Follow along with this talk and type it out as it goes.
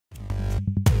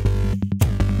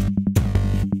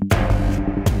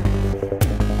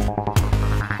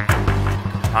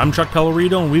I'm Chuck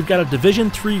Pellerito, and we've got a Division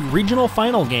III regional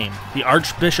final game. The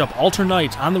Archbishop Alter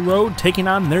Knights on the road taking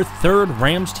on their third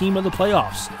Rams team of the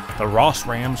playoffs, the Ross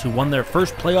Rams, who won their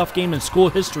first playoff game in school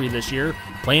history this year,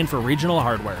 playing for Regional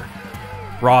Hardware.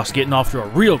 Ross getting off to a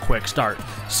real quick start.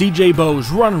 CJ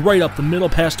Bowes running right up the middle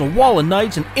past a wall of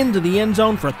Knights and into the end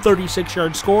zone for a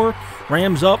 36-yard score.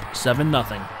 Rams up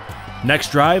 7-0.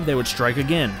 Next drive, they would strike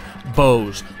again.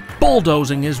 Bowes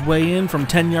bulldozing his way in from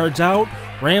 10 yards out.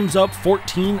 Rams up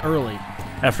 14 early.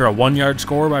 After a 1-yard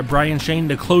score by Brian Shane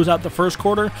to close out the first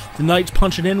quarter, the Knights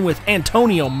punch it in with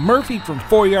Antonio Murphy from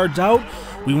 4 yards out.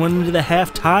 We went into the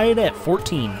half tied at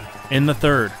 14. In the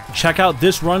third, check out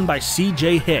this run by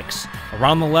C.J. Hicks.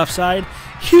 Around the left side,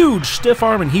 huge stiff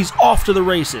arm and he's off to the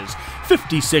races.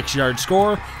 56-yard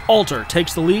score. Alter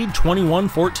takes the lead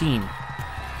 21-14.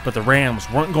 But the Rams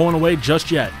weren't going away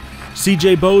just yet.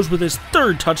 CJ Bowes with his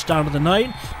third touchdown of the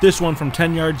night, this one from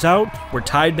 10 yards out. We're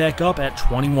tied back up at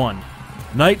 21.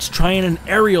 Knights trying an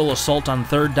aerial assault on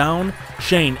third down.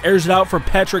 Shane airs it out for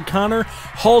Patrick Connor,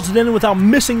 hauls it in without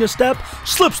missing a step,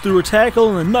 slips through a tackle,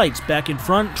 and the Knights back in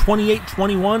front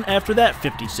 28-21 after that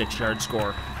 56-yard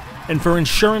score. And for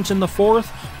insurance in the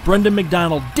fourth, Brendan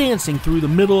McDonald dancing through the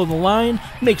middle of the line,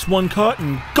 makes one cut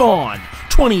and gone.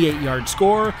 28-yard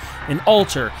score, and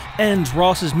Alter ends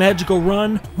Ross's magical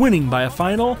run, winning by a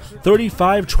final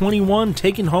 35-21,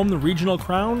 taking home the regional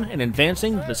crown and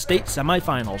advancing to the state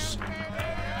semifinals.